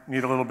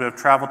need a little bit of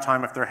travel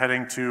time if they're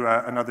heading to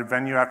another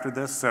venue after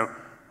this, so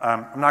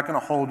I'm not going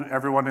to hold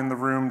everyone in the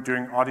room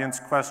doing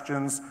audience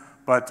questions,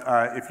 but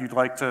if you'd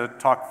like to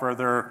talk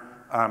further,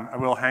 I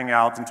will hang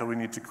out until we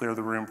need to clear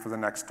the room for the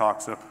next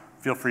talk, so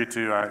feel free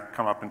to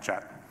come up and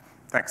chat.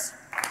 Thanks.